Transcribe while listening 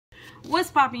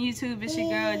What's poppin' YouTube? It's your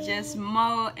girl Just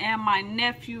Mo and my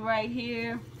nephew right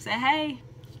here. Say hey.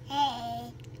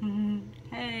 Hey.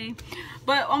 Hey.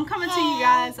 But I'm coming to you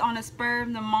guys on a spur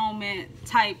of the moment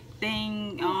type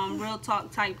thing, real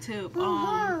talk type tip.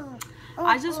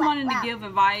 I just wanted to give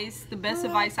advice, the best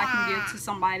advice I can give to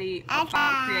somebody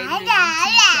about creating a YouTube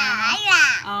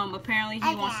channel. Apparently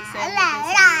he wants to say something.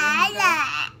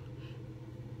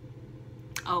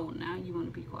 Oh, now you want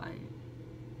to be quiet.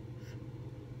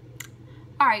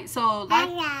 Alright, so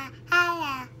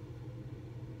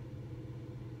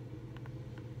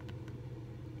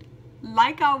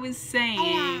like I was saying,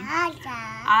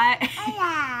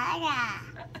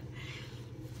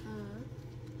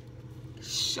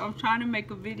 I'm trying to make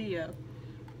a video.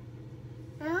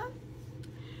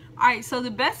 Alright, so the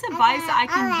best advice I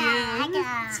can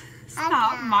give,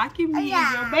 stop mocking me in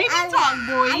your baby talk,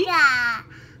 boy.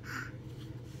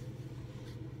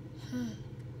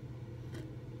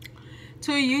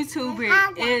 To a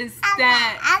YouTuber is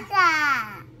that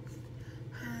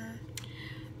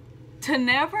to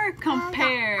never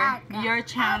compare your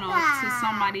channel to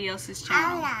somebody else's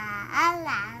channel.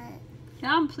 Can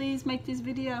I please make this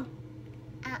video?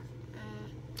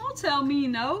 Don't tell me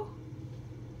no.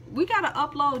 We gotta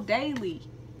upload daily.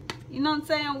 You know what I'm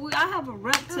saying? I have a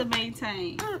rep to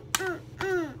maintain.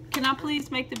 Can I please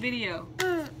make the video?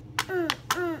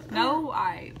 No?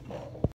 Alright.